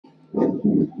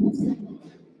Let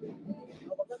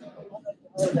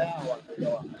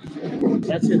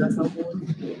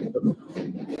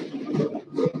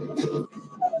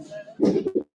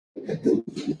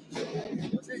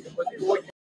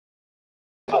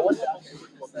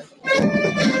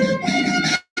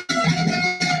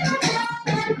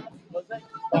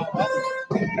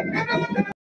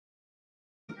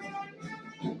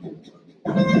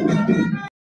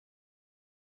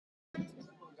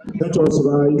us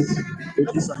rise.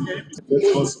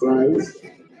 Let us rise.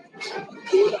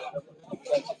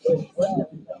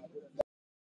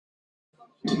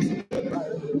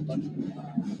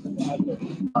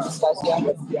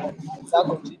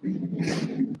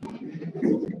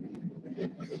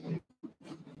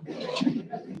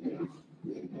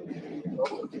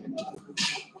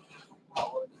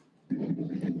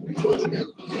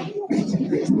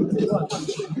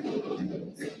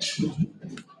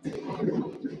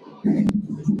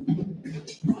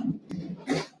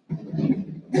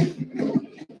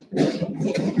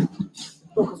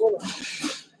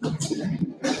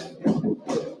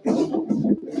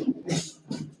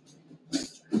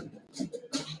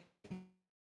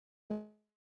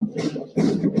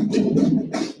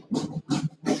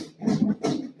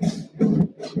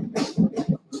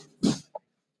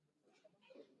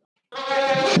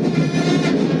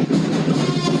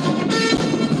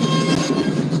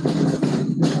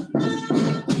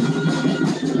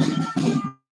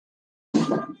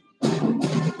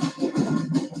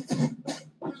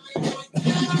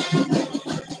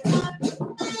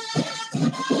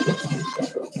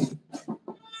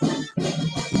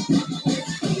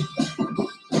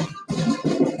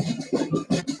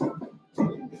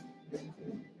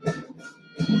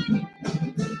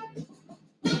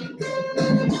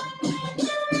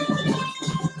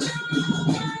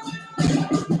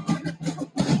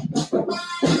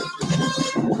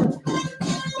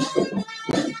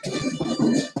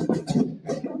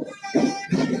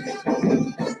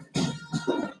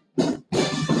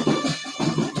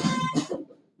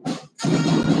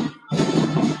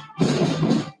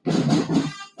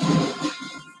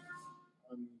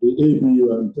 The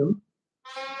ABU anthem.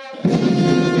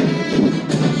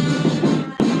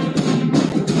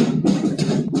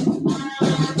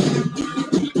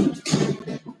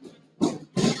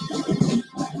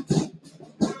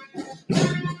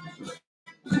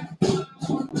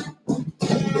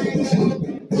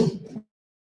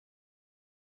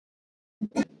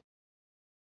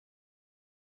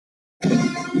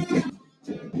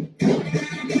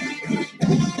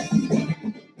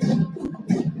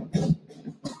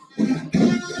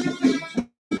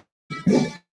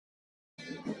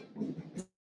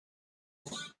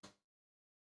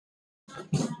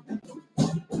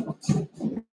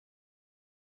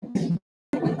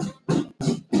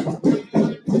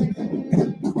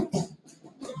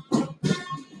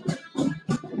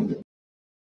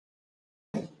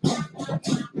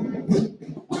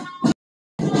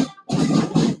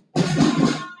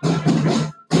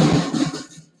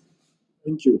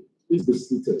 Thank you. Please be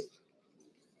seated.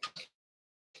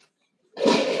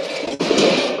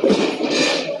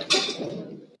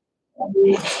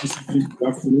 Good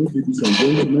afternoon, ladies and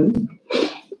gentlemen.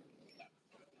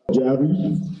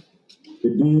 Jari, the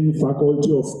Dean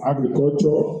Faculty of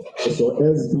Agriculture,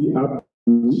 Professor S.B.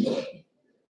 Abdu,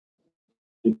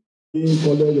 the Dean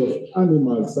College of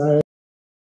Animal Science,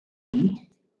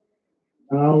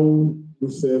 now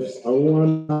Joseph's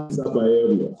Awan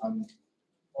Sabayeru, and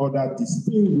other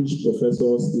distinguished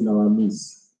professors in our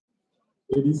midst.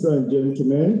 Ladies and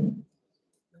gentlemen,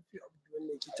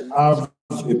 I have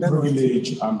the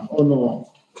privilege and honor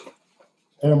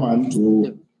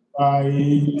to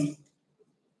invite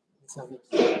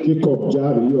Jacob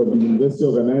Jari of the University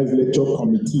Organized Lecture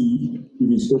Committee to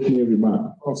his opening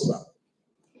remark. Professor.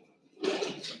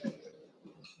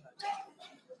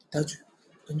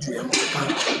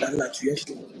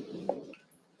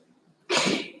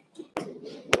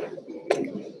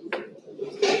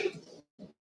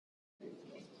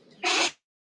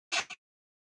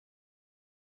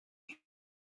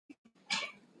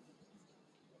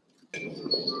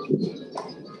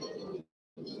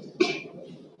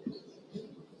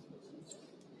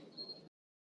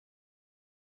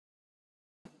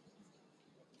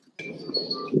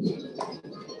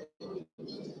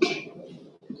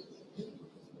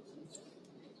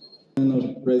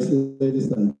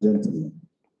 Ladies and gentlemen,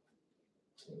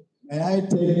 may I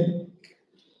take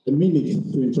a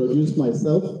minute to introduce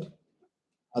myself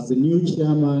as the new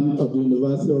chairman of the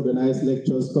University Organized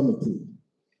Lectures Committee.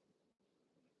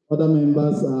 Other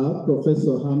members are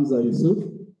Professor Hamza Yusuf,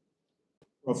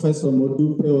 Professor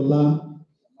Modu Peola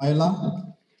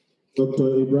Maila,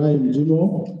 Dr. Ibrahim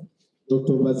Jimo,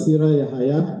 Dr. Basira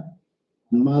Yahaya,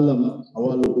 and Malam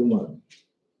Awalu Umar.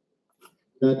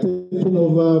 We are taking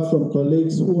over from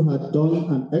colleagues who had done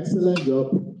an excellent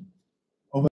job.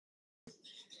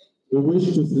 We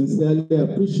wish to sincerely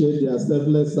appreciate their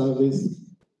selfless service to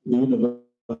the university.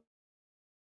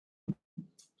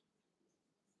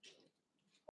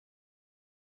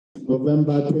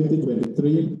 November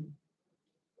 2023,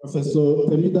 Professor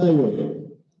Temidayo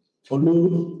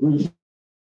Olu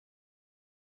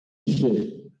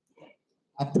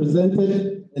had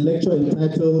presented a lecture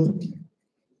entitled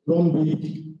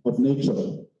Drumbeat of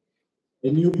Nature, a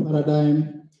new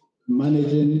paradigm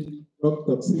managing drug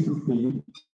toxicity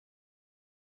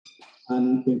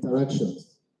and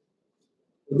interactions.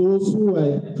 For those who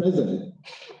were present,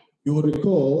 you will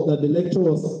recall that the lecture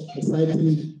was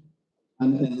exciting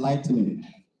and enlightening.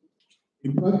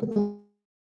 In practical,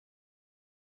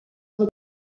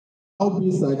 how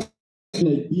bees are a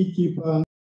beekeeper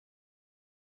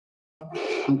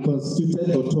and constituted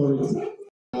authority in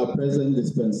our present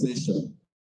dispensation.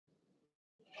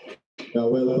 You are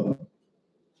welcome.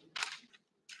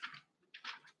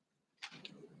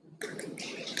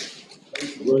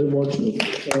 Thank you very much,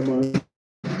 Mr. Chairman.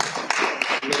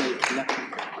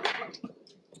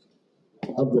 I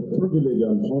have the privilege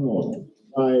and honor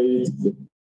by the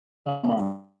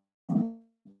Chairman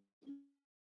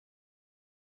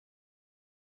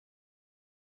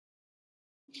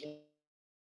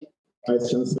Vice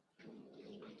Chancellor.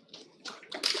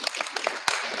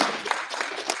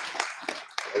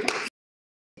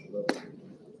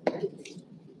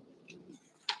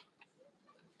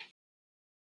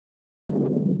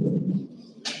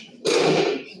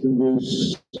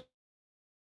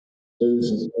 Ladies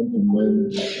and gentlemen,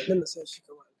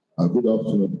 good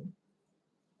afternoon.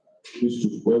 I wish to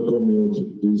welcome you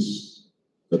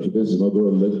to today's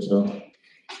inaugural lecture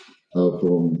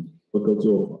from Faculty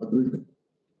of Agriculture,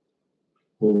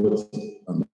 Poverty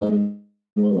and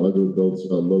Animal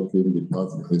Agriculture, Locking the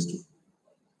Path of History.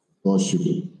 No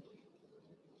sugar.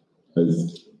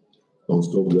 I'll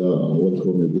stop there and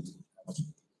welcome you.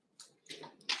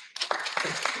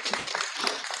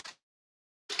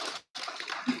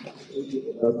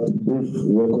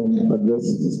 Welcome address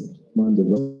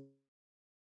Mandela.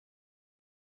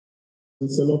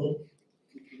 Chancellor,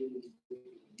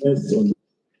 based on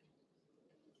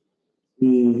the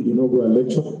inaugural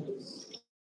lecture.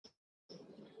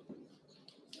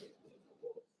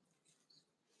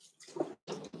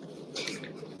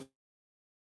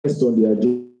 Based on the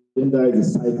agenda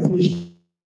is the citation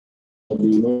of the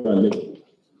inaugural lecture.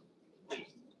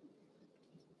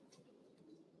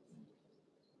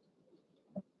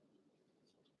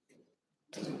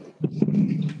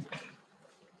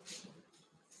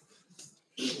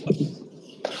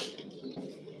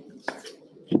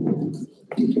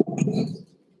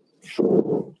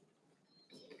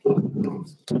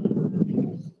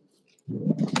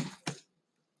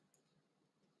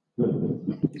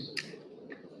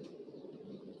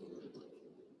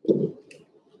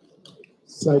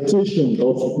 Citation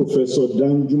of Professor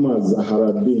Danjuma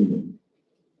Zahardeen.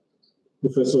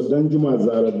 Professor Danjuma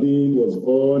Zahardeen was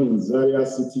born in Zaria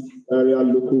City area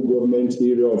local government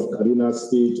area of Kaduna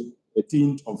State,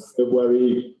 18th of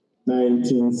February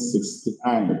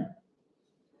 1969.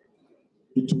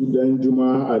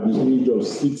 Danjuma at the age of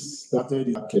 6 started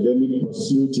his academic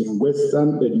pursuit in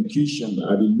Western education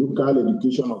at the Local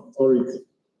Education Authority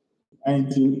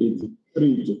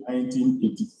 1983 to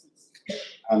 1986,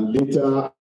 and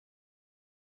later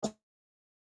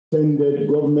attended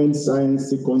Government Science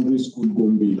Secondary School,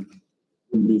 Gombe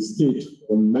State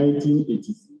from 1980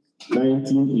 to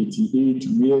 1988,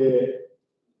 where he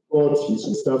got his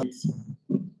certificate.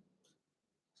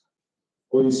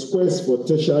 For his quest for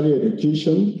tertiary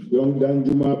education, young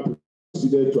Danjuma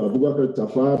proceeded to Abubakar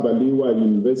Tafawa Balewa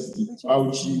University,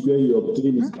 Bauchi, where he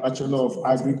obtained his Bachelor of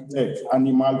Agri-Tech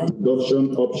Animal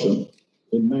Production option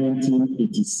in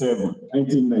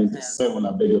 1997,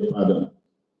 I beg your pardon.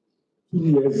 2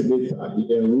 years later, he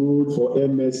enrolled for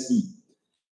MSc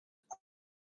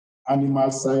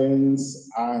Animal Science,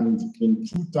 and in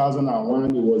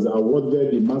 2001, he was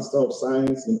awarded the Master of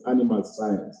Science in Animal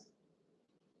Science.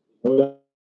 In order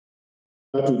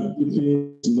to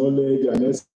deepen his knowledge and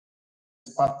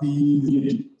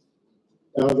expertise,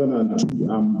 2002,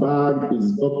 and bagged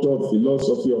his Doctor of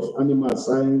Philosophy of Animal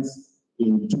Science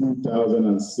in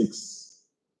 2006.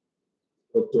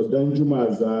 Dr. Danjuma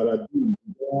Zahardeen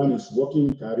began his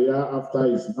working career after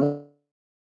his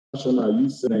national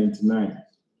youth in 1999.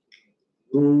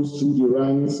 Rose through the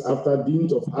ranks after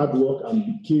dint of hard work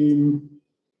and became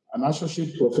an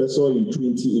associate professor in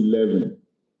 2011.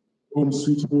 home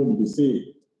sweet home, they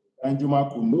say,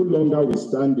 Danjuma could no longer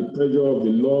withstand the pressure of the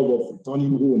love of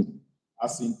returning home,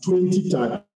 as in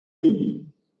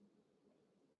 2013,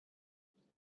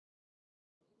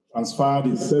 transferred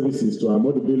his services to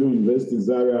Ahmadu Bello University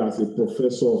Zaria as a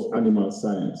professor of animal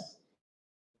science.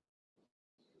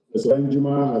 Professor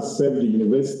Danjuma has served the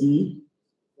university,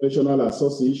 professional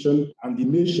association, and the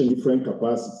nation in different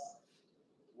capacities.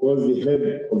 He was the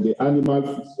head of the animal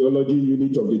physiology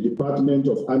unit of the Department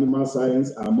of Animal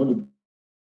Science at Ahmadu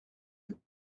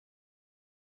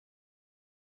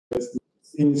University.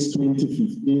 Since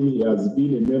 2015, he has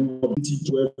been a member of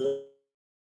 2012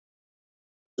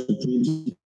 to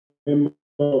 2020, member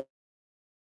of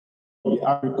the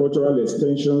Agricultural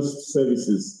Extension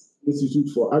Services Institute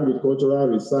for Agricultural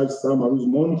Research, SAMARU's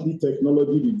monthly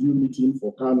technology review meeting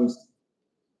for Kano State.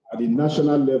 At the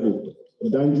national level,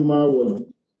 Danjuma was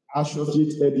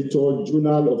associate editor,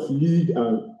 Journal of League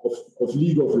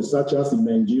of Researchers in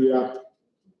Nigeria,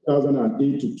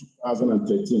 2008 to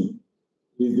 2013.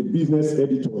 He is the business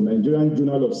editor of Nigerian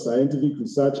Journal of Scientific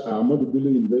Research at Ahmadu Bello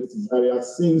University area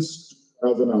since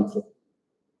 2004.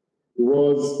 He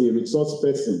was a resource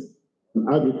person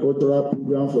on agricultural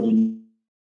program for the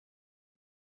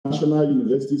National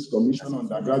Universities Commission on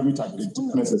Undergraduate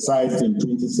Agricultural Society in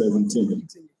 2017.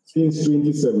 Since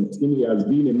 2017, he has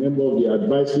been a member of the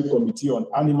Advisory Committee on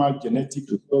Animal Genetic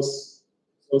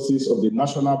Resources of the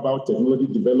National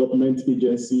Biotechnology Development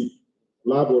Agency,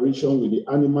 collaboration with the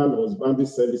Animal Husbandry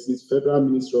Services, Federal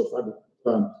Ministry of Agriculture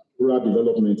and Rural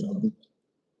Development.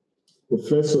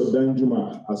 Professor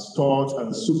Danjuma has taught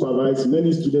and supervised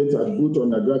many students at both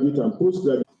undergraduate and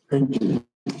postgraduate. Thank you.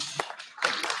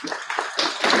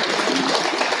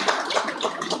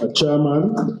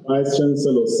 Chairman, Vice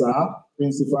Chancellor, sir,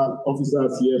 principal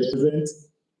officers here present,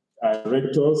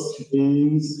 directors,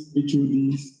 deans,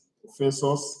 HODs,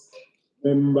 professors,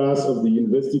 members of the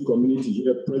university community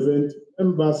here present,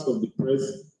 members of the press,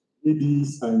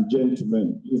 ladies and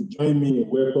gentlemen. Please join me in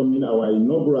welcoming our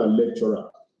inaugural lecturer,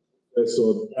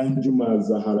 Professor Danjuma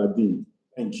Zahardeen.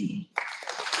 Thank you.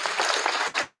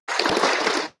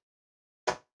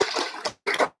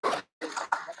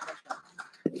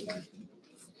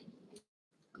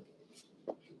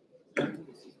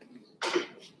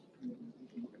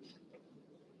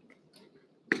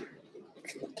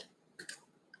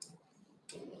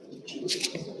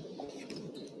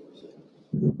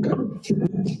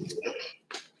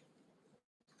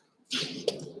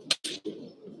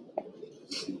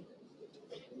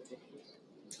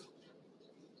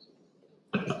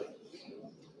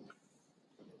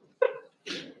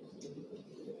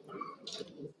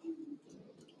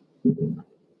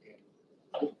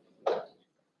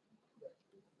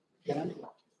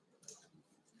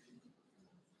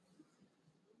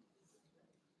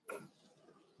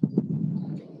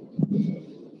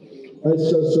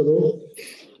 Vice Chancellor,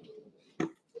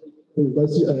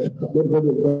 University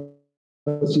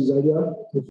Zaria,